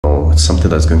something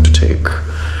that's going to take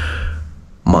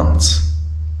months.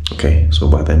 Okay, so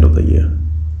by the end of the year,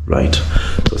 right?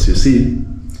 So as you see,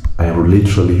 I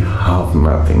literally have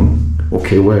nothing.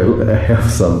 Okay, well, I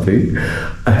have something.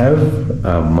 I have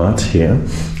a mat here.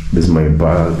 This is my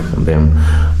bag, and then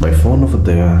my phone over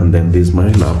there, and then this is my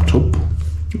laptop.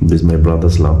 This is my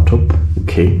brother's laptop.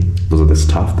 Okay, those are the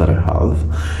stuff that I have.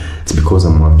 It's because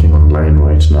I'm working online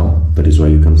right now. That is why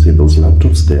you can see those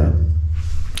laptops there.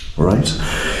 Right?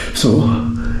 So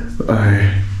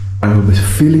I will be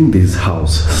filling this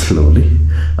house slowly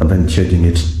and then changing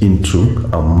it into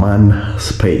a man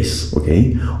space,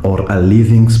 okay, or a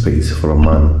living space for a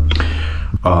man.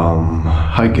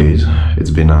 Hi guys,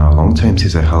 it's been a long time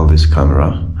since I held this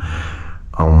camera.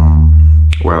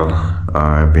 Well,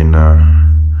 I've been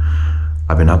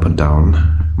up and down.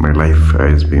 My life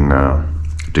has been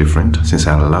different since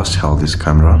I last held this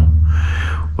camera.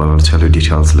 Well, I'll tell you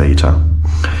details later.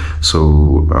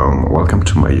 So welcome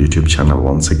to my YouTube channel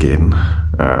once again.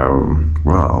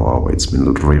 Wow, it's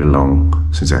been really long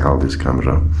since I held this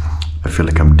camera. I feel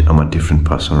like I'm a different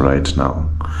person right now.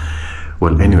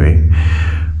 Well, anyway,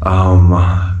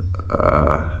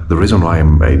 the reason why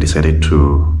I decided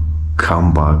to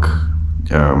come back,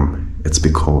 it's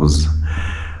because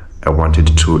I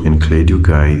wanted to include you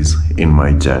guys in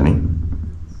my journey.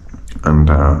 And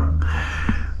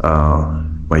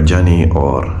my journey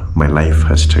or my life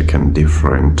has taken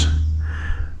different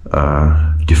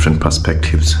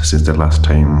perspectives since the last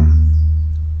time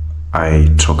I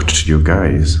talked to you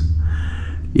guys.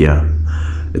 Yeah,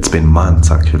 it's been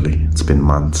months actually. It's been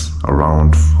months,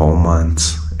 around 4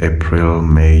 months. April,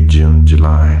 May, June,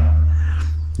 July.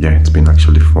 Yeah, it's been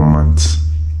actually 4 months.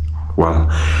 Well,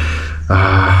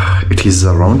 it is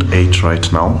around 8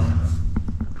 right now.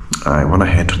 I want to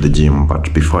head to the gym,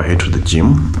 but before I head to the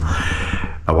gym,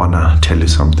 I want to tell you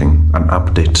something, an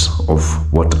update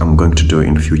of what I'm going to do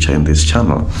in the future in this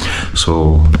channel.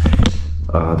 So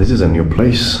this is a new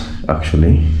place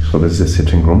actually. So this is the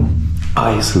sitting room.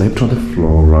 I slept on the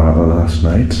floor last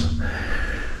night.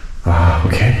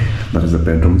 Okay, that is the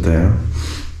bedroom there.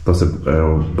 That's the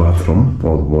bathroom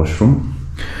or the washroom.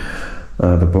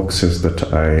 The boxes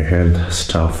that I had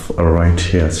stuff are right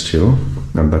here still,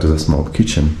 and that is a small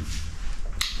kitchen.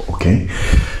 Okay,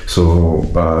 so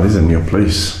this is a new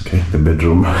place. Okay, the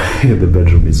bedroom the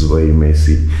bedroom is very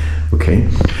messy. Okay,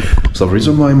 so the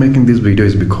reason why I'm making this video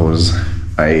is because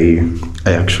I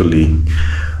actually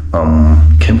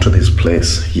came to this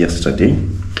place yesterday.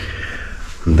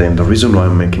 And then the reason why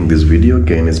I'm making this video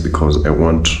again is because I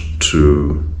want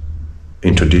to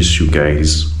introduce you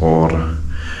guys, or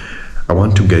I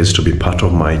want you guys to be part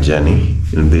of my journey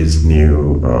in this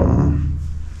new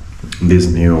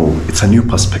it's a new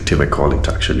perspective, I call it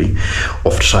actually,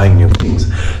 of trying new things.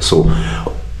 So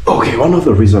okay, one of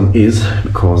the reasons is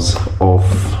because of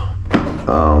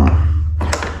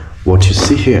what you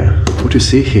see here. What you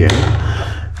see here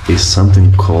is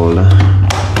something called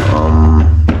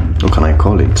what can I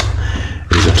call it?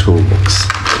 It is a toolbox.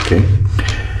 Okay,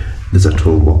 this is a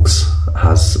toolbox,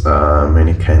 has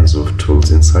many kinds of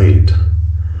tools inside.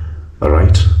 All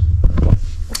right,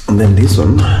 and then this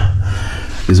one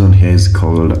here is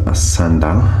called a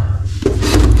sander,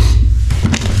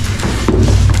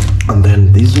 and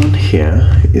then this one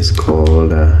here is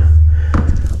called a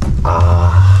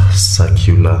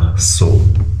circular saw.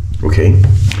 Okay,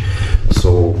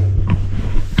 so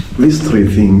these three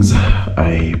things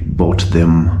I bought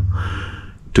them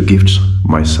to gift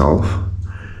myself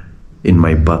in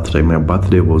my birthday. My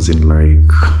birthday was in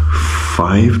like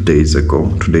 5 days ago.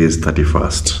 Today is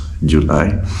 31st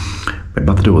July. My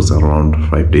birthday was around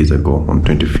 5 days ago on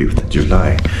 25th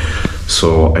July.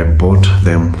 So I bought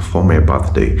them for my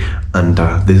birthday, and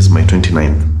this is my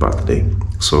 29th birthday.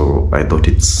 So I thought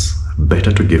it's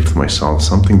better to gift myself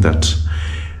something that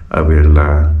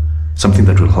something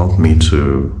that will help me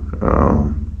to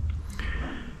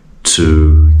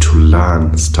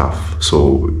learn stuff.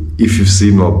 So if you've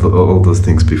seen all those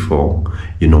things before,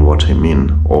 you know what I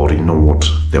mean, or you know what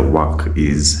the work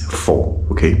is for.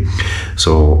 Okay,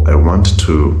 so I want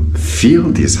to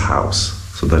fill this house.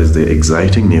 So that is the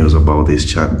exciting news about this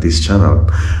channel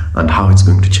and how it's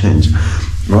going to change.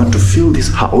 I want to fill this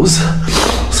house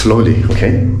slowly.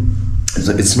 Okay,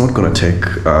 it's not gonna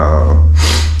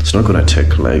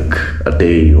take like a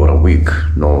day or a week.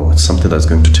 No, it's something that's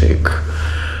going to take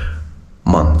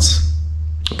months.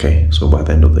 Okay, so by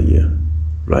the end of the year,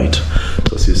 right?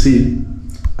 So as you see,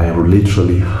 I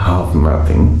literally have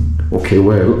nothing. Okay,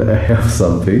 well, I have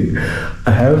something.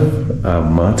 I have a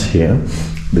mat here.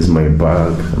 This is my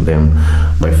bag, and then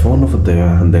my phone over there,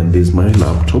 and then this is my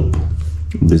laptop.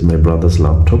 This is my brother's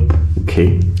laptop.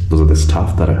 Okay, those are the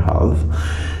stuff that I have.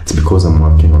 It's because I'm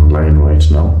working online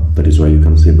right now. That is why you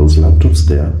can see those laptops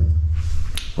there.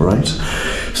 Right,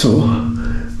 so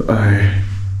I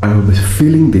will be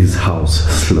filling this house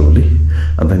slowly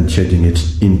and then changing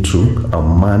it into a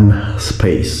man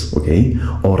space, okay,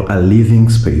 or a living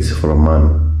space for a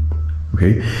man.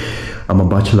 Okay, I'm a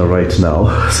bachelor right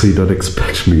now, so you don't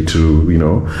expect me to, you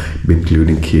know, be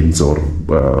including kids or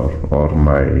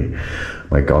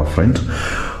my girlfriend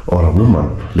or a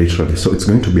woman, literally. So it's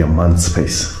going to be a man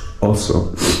space.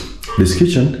 Also, this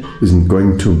kitchen isn't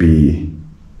going to be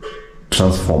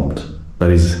transformed.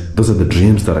 That is, those are the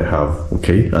dreams that I have,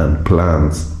 okay, and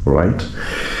plans, right?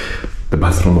 The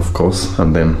bathroom, of course,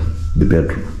 and then the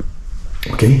bedroom.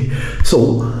 Okay,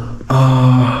 so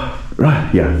right,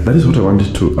 yeah, that is what I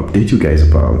wanted to update you guys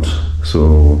about.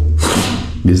 So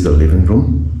this is the living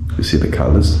room. You see the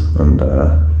colors and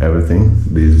everything.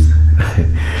 This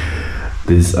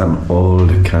is an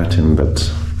old curtain that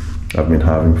I've been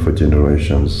having for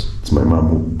generations. It's my mom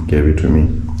who gave it to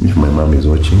me. If my mom is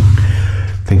watching,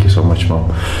 thank you so much,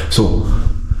 Mom. So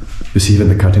you see, even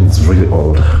the curtain is really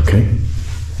old. Okay,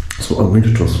 so I'm going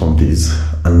to transform these,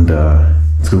 and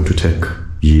it's going to take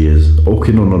years.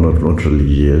 Okay, no, not really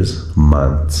years,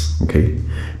 months. Okay,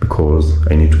 because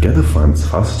I need to get the funds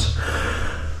first,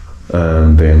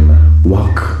 and then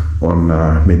work on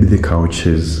maybe the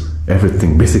couches,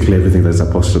 everything, basically everything that's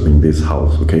supposed to be in this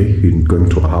house. Okay, you're going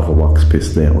to have a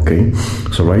workspace there. Okay,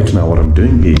 so right now what I'm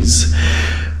doing is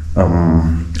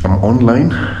I'm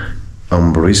online,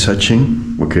 I'm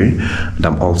researching, okay, and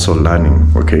I'm also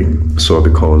learning, okay. So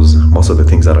because most of the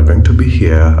things that are going to be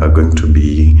here are going to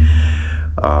be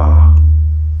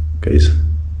guys,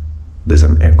 there's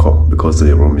an echo because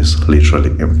the room is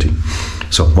literally empty.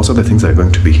 So most of the things that are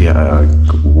going to be here are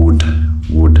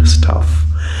wood stuff.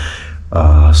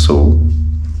 So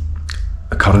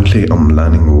currently I'm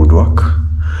learning woodwork,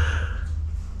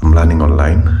 I'm learning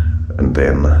online, and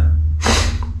then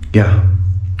yeah,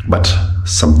 but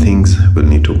some things we'll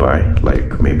need to buy,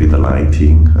 like maybe the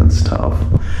lighting and stuff.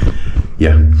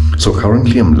 Yeah, so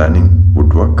currently I'm learning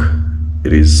woodwork.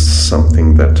 It is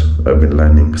something that I've been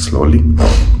learning slowly.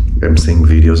 I'm seeing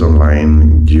videos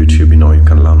online, YouTube. You know, you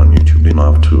can learn on YouTube. You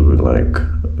don't have to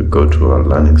like go to a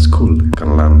learning school. You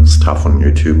can learn stuff on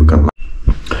YouTube. You can learn.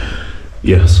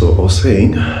 Yeah, so I was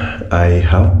saying I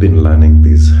have been learning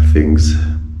these things.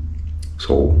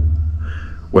 So,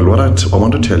 well, what I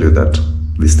want to tell you that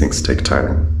these things take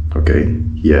time. Okay,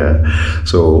 yeah,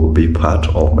 so be part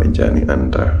of my journey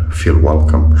and feel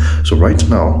welcome. So right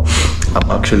now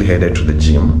I'm actually headed to the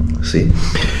gym. See,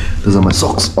 these are my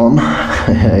socks on.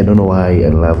 I don't know why I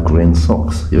love green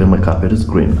socks, even my carpet is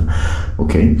green.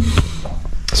 Okay,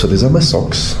 so these are my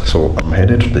socks. So I'm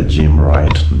headed to the gym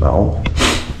right now.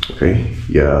 Okay,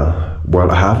 yeah,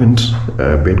 well, I haven't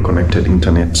been connected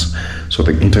internet, so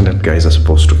the internet guys are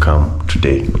supposed to come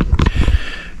today.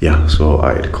 Yeah, so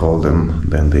I called them,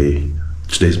 then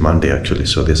today's Monday actually,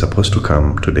 so they're supposed to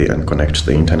come today and connect to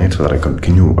the internet so that I can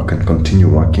continue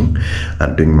working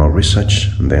and doing more research.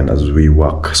 And then as we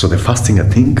work, so the first thing I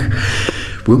think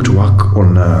we're going to work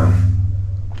on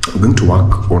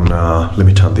let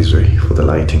me turn this way for the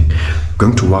lighting. We're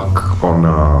going to work on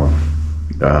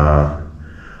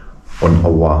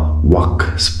our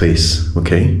work space,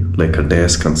 okay, like a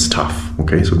desk and stuff.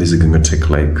 Okay, so this is going to take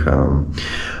like I'm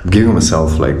giving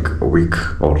myself like a week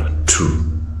or two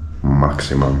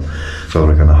maximum, so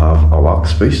we're gonna have a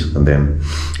workspace and then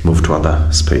move to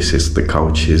other spaces, the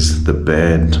couches, the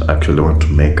bed. I actually want to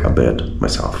make a bed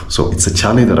myself, so it's a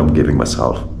challenge that I'm giving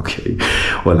myself. Okay,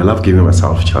 well, I love giving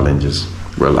myself challenges.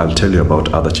 Well, I'll tell you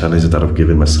about other challenges that I've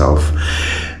given myself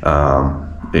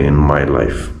in my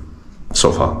life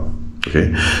so far.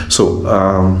 Okay, so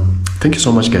thank you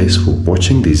so much guys for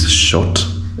watching this short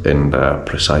and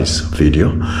precise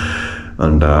video,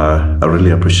 and I really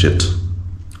appreciate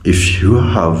if you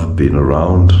have been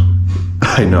around.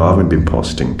 I know I haven't been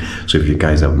posting, so if you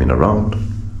guys have been around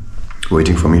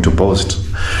waiting for me to post,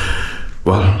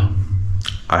 well,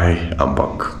 I am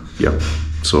back. Yep,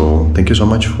 so thank you so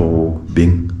much for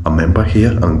being a member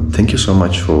here, and thank you so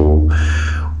much for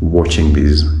watching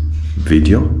this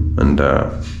video and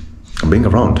being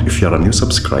around. If you're a new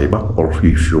subscriber, or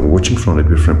if you're watching from a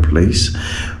different place,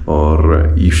 or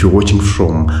if you're watching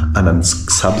from an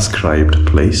unsubscribed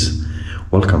place,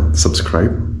 welcome,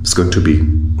 subscribe. It's going to be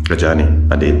a journey,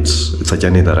 and it's a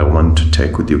journey that I want to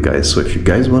take with you guys. So if you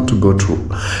guys want to go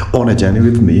on a journey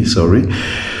with me,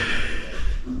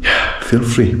 feel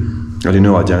free. And you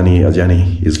know, a journey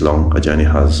is long. A journey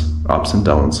has ups and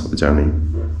downs. A journey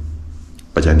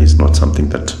is not something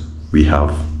that we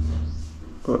have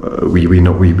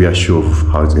we are sure of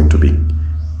how it's going to be.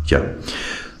 Yeah.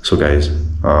 So guys,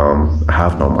 I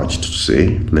have not much to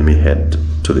say. Let me head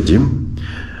to the gym,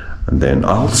 and then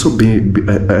I also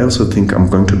think I'm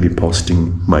going to be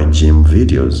posting my gym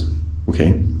videos.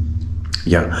 Okay.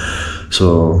 Yeah.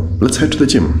 So let's head to the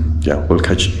gym. Yeah, we'll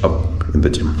catch up in the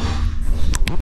gym.